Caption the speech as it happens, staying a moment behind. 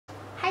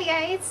Hi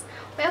guys!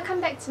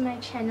 Welcome back to my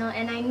channel,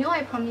 and I know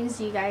I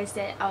promised you guys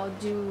that I'll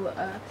do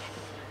a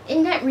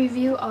in-depth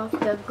review of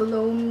the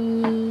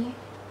Glo-Me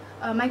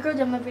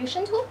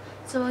microdermabrasion tool.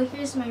 So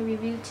here's my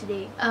review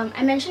today.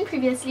 I mentioned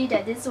previously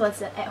that this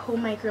was an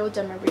at-home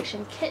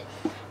microdermabrasion kit,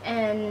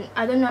 and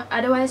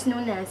otherwise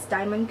known as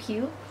diamond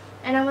peel.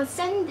 And I will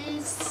send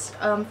this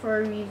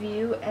for a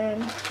review,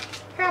 and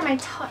here are my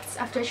thoughts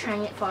after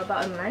trying it for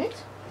about a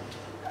month.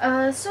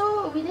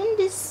 So within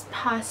this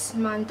past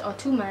month or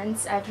 2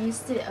 months, I've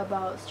used it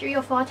about 3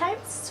 or 4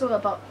 times, so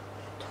about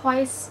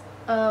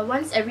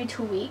once every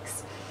 2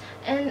 weeks.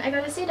 And I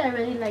gotta say that I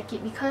really like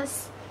it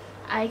because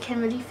I can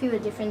really feel a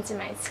difference in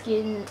my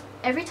skin.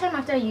 Every time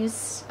after I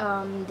use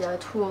the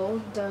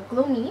tool, the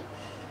Glo-Me,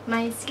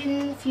 my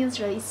skin feels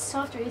really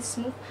soft, really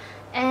smooth,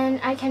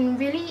 and I can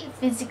really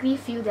physically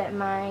feel that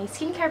my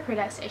skincare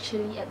products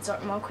actually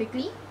absorb more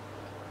quickly.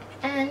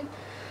 And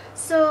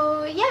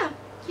so yeah,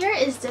 here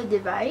is the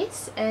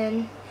device,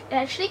 and it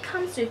actually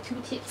comes with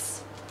 2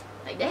 tips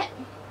like that,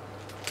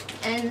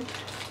 and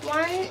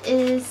one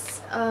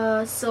is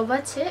a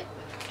silver tip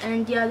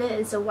and the other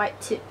is a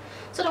white tip.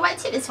 So the white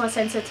tip is for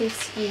sensitive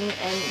skin,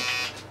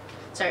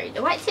 and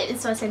the white tip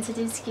is for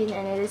sensitive skin,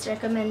 and it is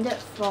recommended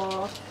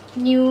for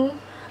new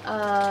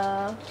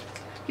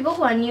people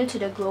who are new to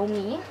the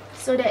Glo-Me,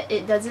 so that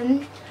it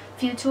doesn't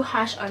feel too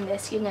harsh on their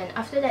skin. And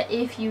after that,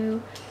 if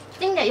you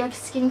think that your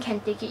skin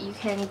can take it, you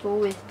can go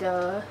with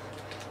the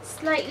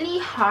slightly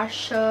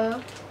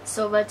harsher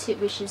silver tip,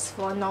 which is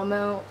for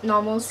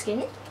normal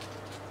skin.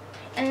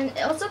 And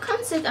it also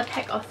comes with a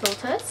pack of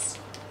filters.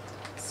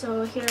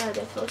 So here are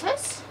the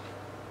filters.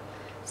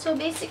 So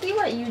basically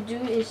what you do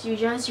is you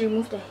just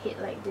remove the head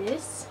like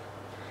this,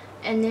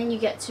 and then you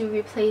get to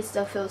replace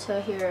the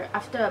filter here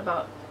after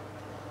about,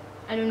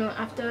 I don't know,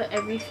 after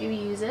every few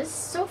uses.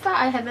 So far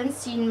I haven't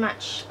seen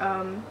much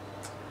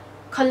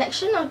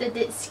collection of the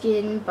dead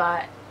skin,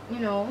 but you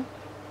know.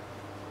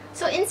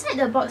 So inside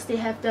the box they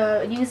have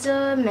the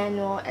user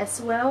manual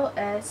as well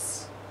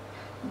as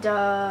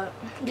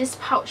this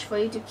pouch for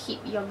you to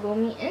keep your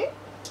Glo-Me in.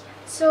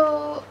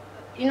 So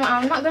you know,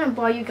 I'm not gonna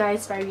bore you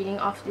guys by reading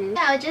off this.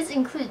 I'll just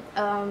include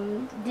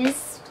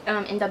this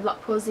in the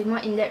blog post with more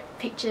in-depth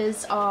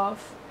pictures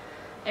of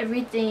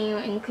everything,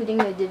 including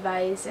the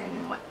device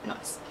and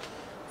whatnot.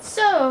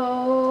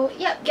 So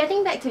yep,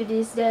 getting back to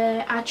this,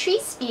 there are 3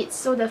 speeds.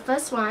 So the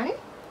first one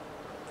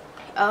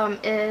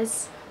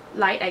is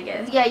light, I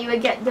guess. Yeah, you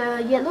will get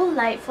the yellow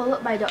light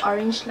followed by the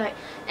orange light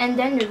and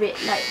then the red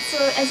light. So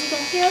as you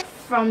can hear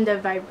from the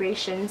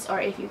vibrations,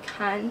 or if you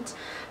can't,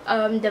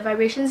 the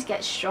vibrations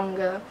get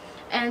stronger.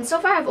 And so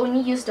far I've only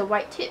used the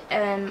white tip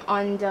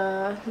on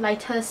the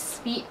lighter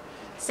speed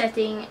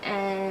setting,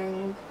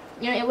 and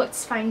you know, it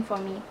works fine for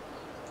me.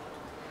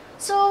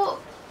 So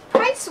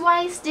price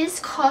wise, this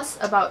costs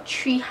about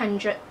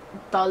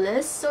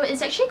 $300, so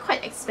it's actually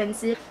quite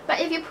expensive. But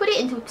if you put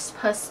it into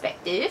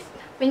perspective,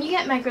 when you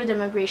get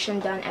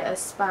microdermabrasion done at a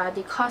spa,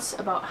 they cost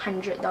about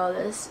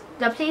 $100.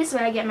 The place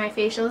where I get my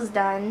facials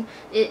done,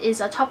 it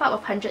is a top up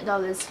of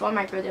 $100 for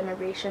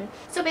microdermabrasion.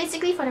 So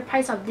basically for the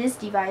price of this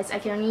device, I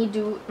can only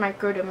do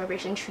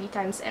microdermabrasion 3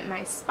 times at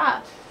my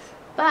spa.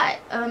 But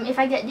if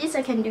I get this,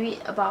 I can do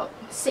it about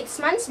 6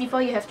 months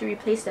before you have to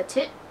replace the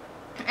tip.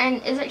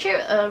 And it's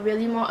actually a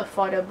really more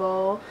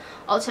affordable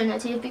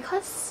alternative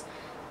because,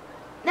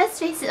 let's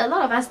face it, a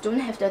lot of us don't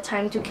have the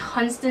time to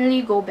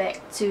constantly go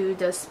back to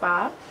the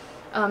spa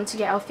to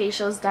get our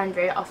facials done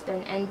very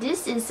often. And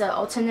this is an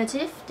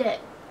alternative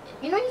that,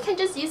 you know, you can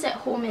just use at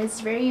home.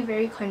 It's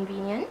very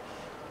convenient.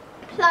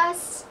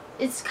 Plus,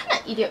 it's kind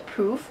of idiot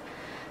proof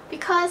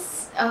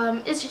because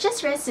it's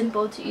just very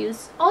simple to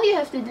use. All you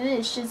have to do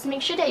is just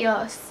make sure that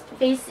your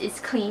face is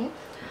clean,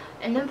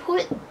 and then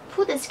pull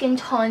the skin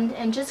toned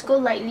and just go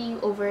lightly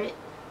over it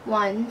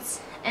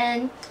once.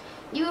 And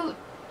you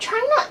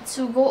try not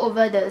to go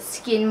over the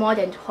skin more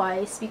than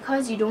twice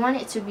because you don't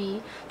want it to be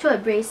too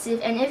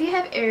abrasive. And if you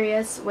have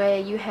areas where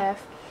you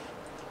have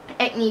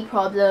acne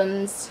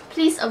problems,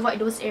 please avoid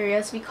those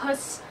areas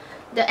because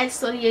the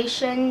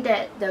exfoliation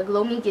that the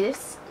Glo-Me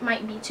gives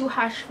might be too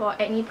harsh for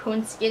acne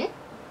prone skin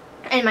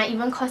and might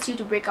even cause you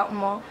to break out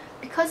more,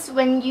 because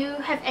when you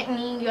have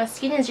acne, your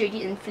skin is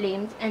already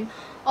inflamed, and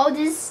all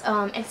this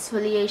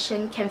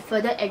exfoliation can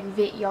further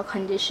aggravate your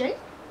condition.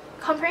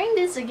 Comparing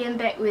this again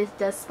back with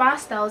the spa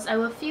styles, I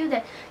will feel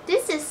that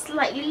this is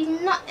slightly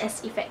not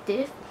as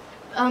effective,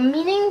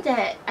 meaning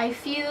that I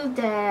feel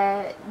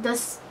that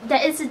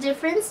there is a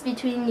difference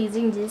between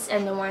using this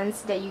and the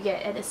ones that you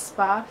get at a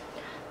spa.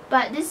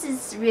 But this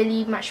is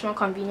really much more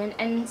convenient,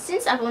 and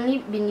since I've only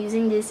been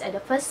using this at the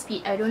first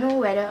speed, I don't know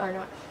whether or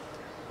not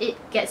it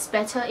gets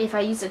better if I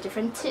use a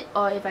different tip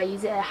or if I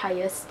use it at a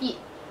higher speed.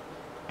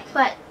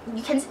 But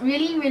you can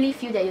really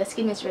feel that your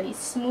skin is really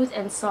smooth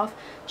and soft,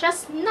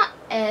 just not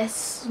as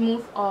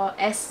smooth or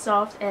as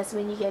soft as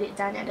when you get it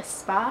done at a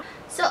spa.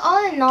 So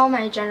all in all,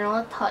 my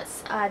general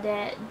thoughts are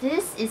that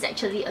this is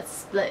actually a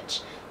splurge.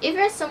 If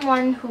you're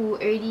someone who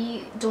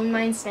already don't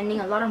mind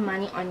spending a lot of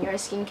money on your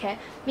skincare,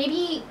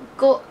 maybe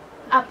go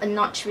up a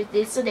notch with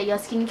this so that your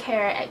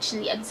skincare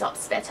actually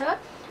absorbs better.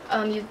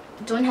 you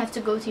don't have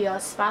to go to your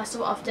spa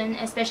so often,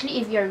 especially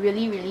if you're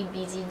really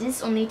busy.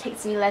 This only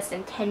takes me less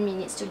than 10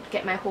 minutes to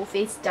get my whole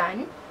face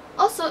done.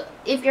 Also,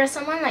 if you're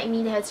someone like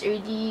me that has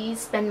already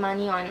spent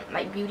money on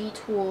like beauty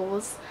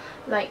tools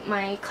like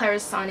my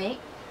Clarisonic,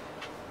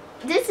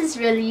 this is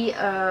really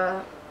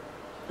a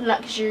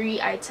luxury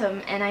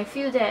item, and I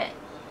feel that,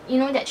 you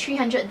know, that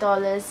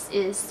 $300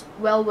 is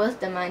well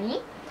worth the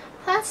money.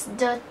 Plus,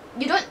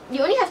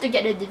 you only have to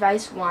get the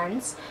device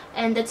once,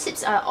 and the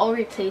tips are all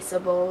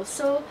replaceable,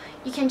 so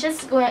you can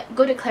just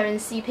go to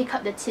Clarence, pick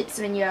up the tips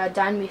when you are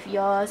done with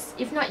yours.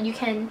 If not, you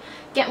can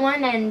get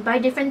one and buy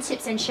different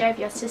tips and share with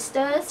your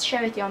sisters,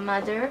 share with your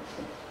mother.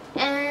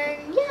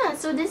 And yeah,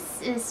 so this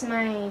is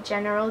my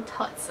general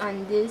thoughts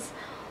on this.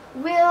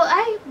 Will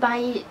I buy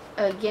it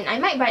again? I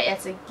might buy it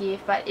as a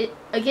gift, but it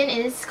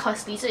is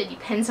costly, so it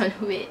depends on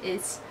who it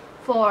is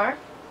for.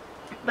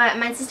 But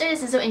my sister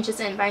is also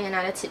interested in buying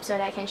another tip so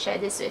that I can share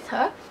this with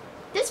her.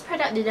 This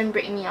product didn't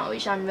break me out,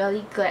 which I'm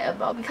really glad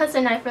about, because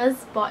when I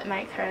first bought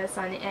my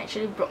Clarisonic, it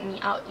actually broke me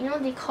out. You know,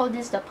 they call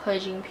this the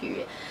purging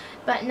period,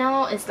 but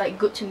now it's like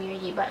good to me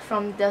already. But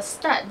from the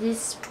start,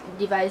 this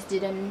device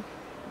didn't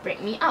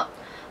break me out.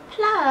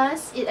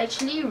 Plus, it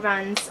actually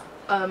runs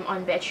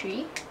on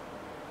battery.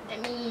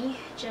 Let me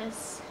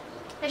just...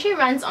 It actually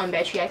runs on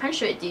battery. I can't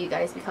show it to you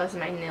guys because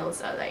my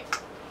nails are like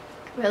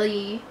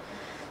really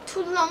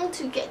too long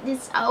to get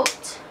this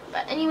out.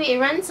 But anyway, it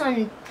runs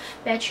on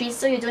battery,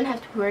 so you don't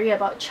have to worry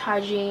about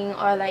charging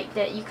or like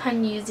that. You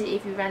can't use it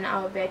if you run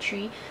out of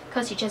battery,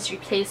 because you just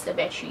replace the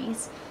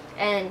batteries,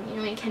 and you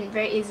know, you can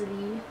very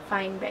easily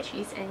find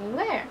batteries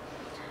anywhere.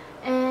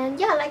 And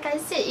yeah, like I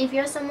said, if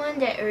you're someone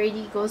that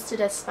already goes to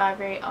the spa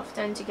very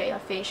often to get your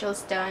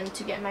facials done,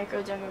 to get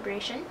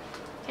microdermabrasion,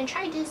 you can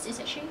try this. It's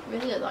actually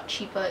really a lot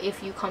cheaper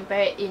if you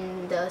compare it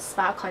in the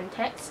spa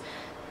context.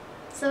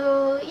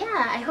 So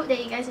yeah, I hope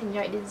that you guys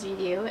enjoyed this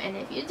video, and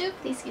if you do,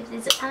 please give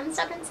this a thumbs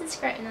up and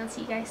subscribe, and I'll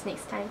see you guys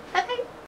next time. Bye bye!